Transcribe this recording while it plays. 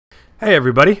Hey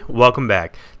everybody, welcome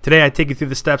back. Today I take you through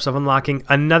the steps of unlocking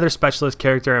another specialist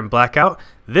character in Blackout.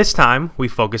 This time we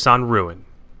focus on Ruin.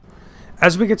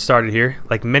 As we get started here,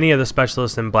 like many of the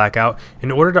specialists in Blackout,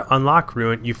 in order to unlock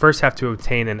Ruin, you first have to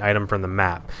obtain an item from the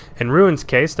map. In Ruin's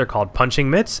case, they're called punching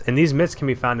mitts, and these mitts can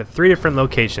be found at 3 different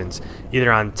locations,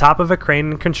 either on top of a crane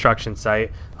and construction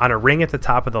site, on a ring at the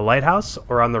top of the lighthouse,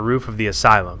 or on the roof of the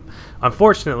asylum.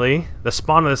 Unfortunately, the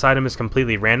spawn of this item is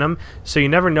completely random, so you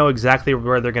never know exactly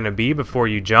where they're going to be before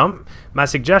you jump. My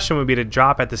suggestion would be to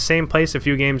drop at the same place a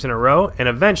few games in a row, and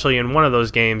eventually in one of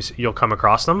those games you'll come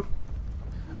across them.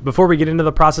 Before we get into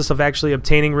the process of actually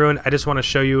obtaining Ruin, I just want to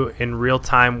show you in real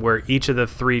time where each of the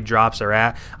 3 drops are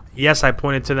at. Yes, I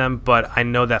pointed to them, but I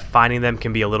know that finding them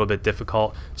can be a little bit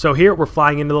difficult. So here we're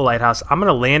flying into the lighthouse. I'm going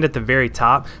to land at the very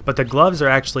top, but the gloves are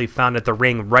actually found at the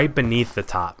ring right beneath the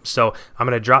top. So I'm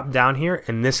going to drop down here,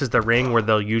 and this is the ring where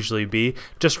they'll usually be.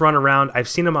 Just run around. I've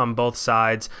seen them on both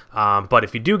sides, but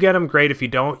if you do get them, great. If you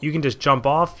don't, you can just jump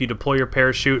off, you deploy your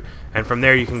parachute, and from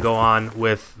there you can go on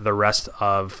with the rest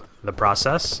of the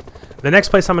process. The next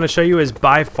place I'm going to show you is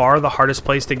by far the hardest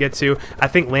place to get to. I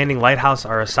think landing lighthouse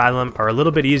or asylum are a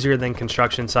little bit easier than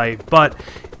construction site, but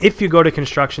if you go to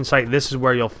construction site, this is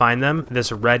where you'll find them.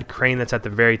 This red crane that's at the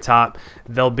very top,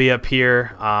 they'll be up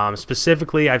here.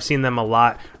 Specifically, I've seen them a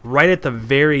lot right at the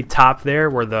very top there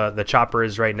where the chopper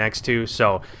is right next to.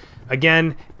 So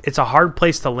again, it's a hard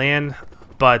place to land,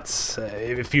 but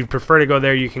if you prefer to go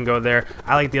there, you can go there.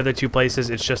 I like the other 2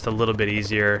 places. It's just a little bit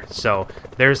easier. So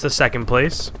there's the second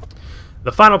place.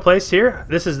 The final place here,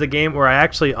 this is the game where I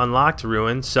actually unlocked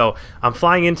Ruin. So I'm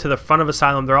flying into the front of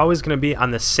Asylum. They're always going to be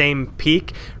on the same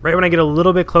peak. Right when I get a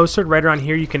little bit closer, right around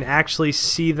here, you can actually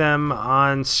see them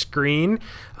on screen.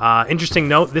 Interesting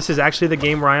note, this is actually the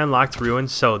game where I unlocked Ruin.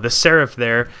 So the Seraph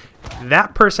there,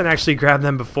 that person actually grabbed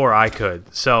them before I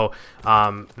could. So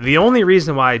the only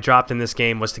reason why I dropped in this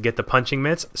game was to get the punching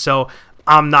mitts. So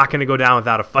I'm not going to go down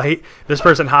without a fight. This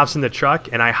person hops in the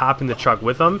truck, and I hop in the truck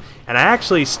with him, and I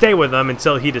actually stay with him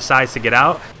until he decides to get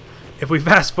out. If we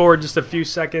fast forward just a few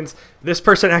seconds, this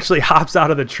person actually hops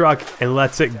out of the truck and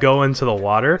lets it go into the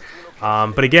water.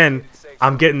 But again,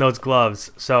 I'm getting those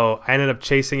gloves, so I ended up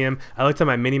chasing him. I looked at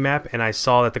my mini-map, and I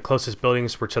saw that the closest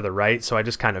buildings were to the right, so I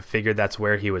just kind of figured that's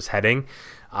where he was heading.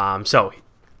 So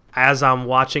as I'm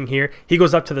watching here, he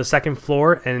goes up to the 2nd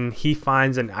floor and he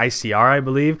finds an ICR, I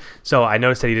believe. So I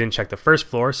noticed that he didn't check the 1st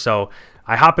floor. So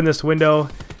I hop in this window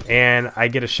and I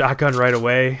get a shotgun right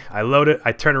away. I load it,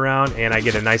 I turn around, and I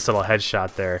get a nice little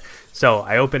headshot there. So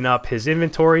I open up his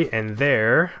inventory, and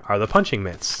there are the punching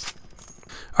mitts.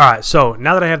 Alright, so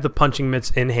now that I have the punching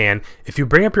mitts in hand, if you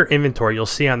bring up your inventory, you'll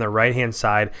see on the right hand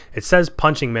side, it says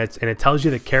punching mitts, and it tells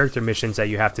you the character missions that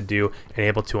you have to do and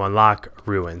able to unlock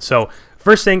Ruin. So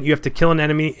first thing, you have to kill an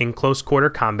enemy in close quarter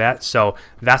combat, so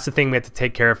that's the thing we have to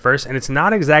take care of first, and it's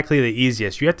not exactly the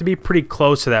easiest. You have to be pretty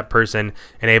close to that person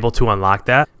and able to unlock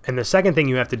that. And the second thing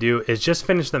you have to do is just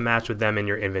finish the match with them in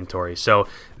your inventory. So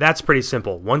that's pretty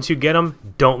simple. Once you get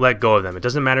them, don't let go of them. It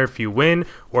doesn't matter if you win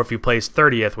or if you place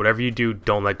 30th, whatever you do,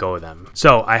 don't let go of them.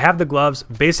 So I have the gloves.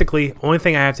 Basically, only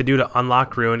thing I have to do to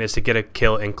unlock Ruin is to get a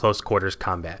kill in close quarters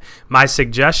combat. My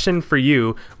suggestion for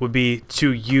you would be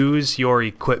to use your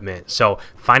equipment. So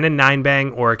find a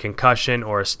 9-bang or a concussion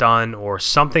or a stun or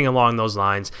something along those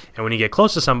lines, and when you get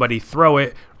close to somebody, throw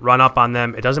it, run up on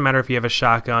them. It doesn't matter if you have a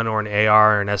shotgun or an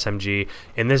AR or an SMG.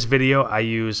 In this video, I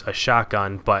use a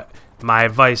shotgun, but my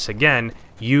advice, again,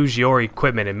 use your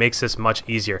equipment. It makes this much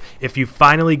easier. If you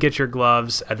finally get your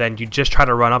gloves and then you just try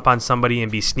to run up on somebody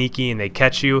and be sneaky and they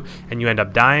catch you and you end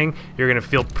up dying, you're going to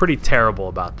feel pretty terrible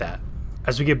about that.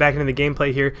 As we get back into the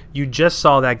gameplay here, you just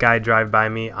saw that guy drive by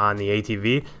me on the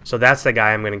ATV, so that's the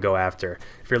guy I'm going to go after.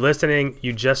 If you're listening,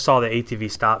 you just saw the ATV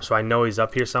stop, so I know he's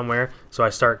up here somewhere. So I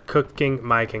start cooking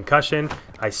my concussion,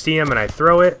 I see him and I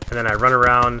throw it, and then I run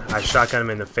around, I shotgun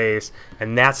him in the face,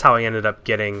 and that's how I ended up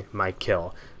getting my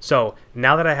kill. So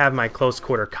now that I have my close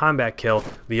quarter combat kill,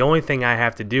 the only thing I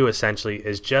have to do essentially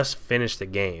is just finish the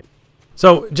game.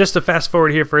 So just to fast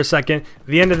forward here for a second,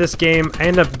 the end of this game, I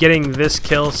end up getting this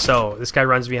kill. So this guy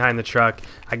runs behind the truck.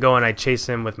 I go and I chase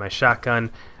him with my shotgun.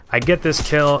 I get this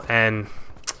kill, and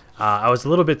I was a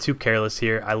little bit too careless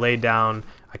here. I laid down.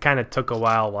 I kind of took a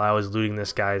while I was looting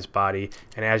this guy's body.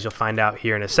 And as you'll find out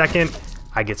here in a second,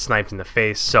 I get sniped in the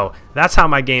face. So that's how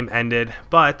my game ended.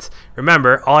 But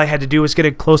remember, all I had to do was get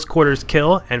a close quarters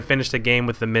kill and finish the game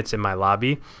with the mitts in my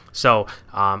lobby. So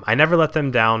I never let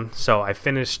them down. So I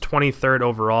finished 23rd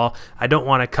overall. I don't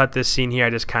want to cut this scene here. I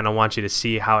just kind of want you to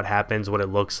see how it happens, what it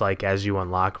looks like as you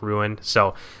unlock Ruin.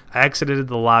 So I exited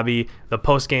the lobby. The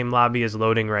post-game lobby is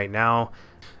loading right now.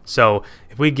 So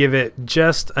if we give it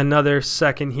just another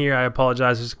second here, I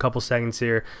apologize, there's a couple seconds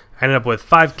here. I ended up with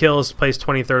 5 kills, placed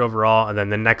 23rd overall, and then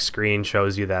the next screen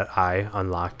shows you that I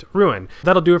unlocked Ruin.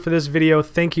 That'll do it for this video.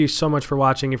 Thank you so much for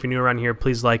watching. If you're new around here,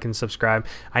 please like and subscribe.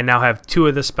 I now have 2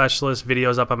 of the specialist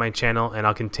videos up on my channel, and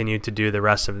I'll continue to do the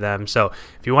rest of them. So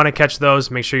if you want to catch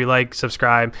those, make sure you like,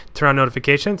 subscribe, turn on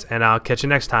notifications, and I'll catch you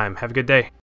next time. Have a good day.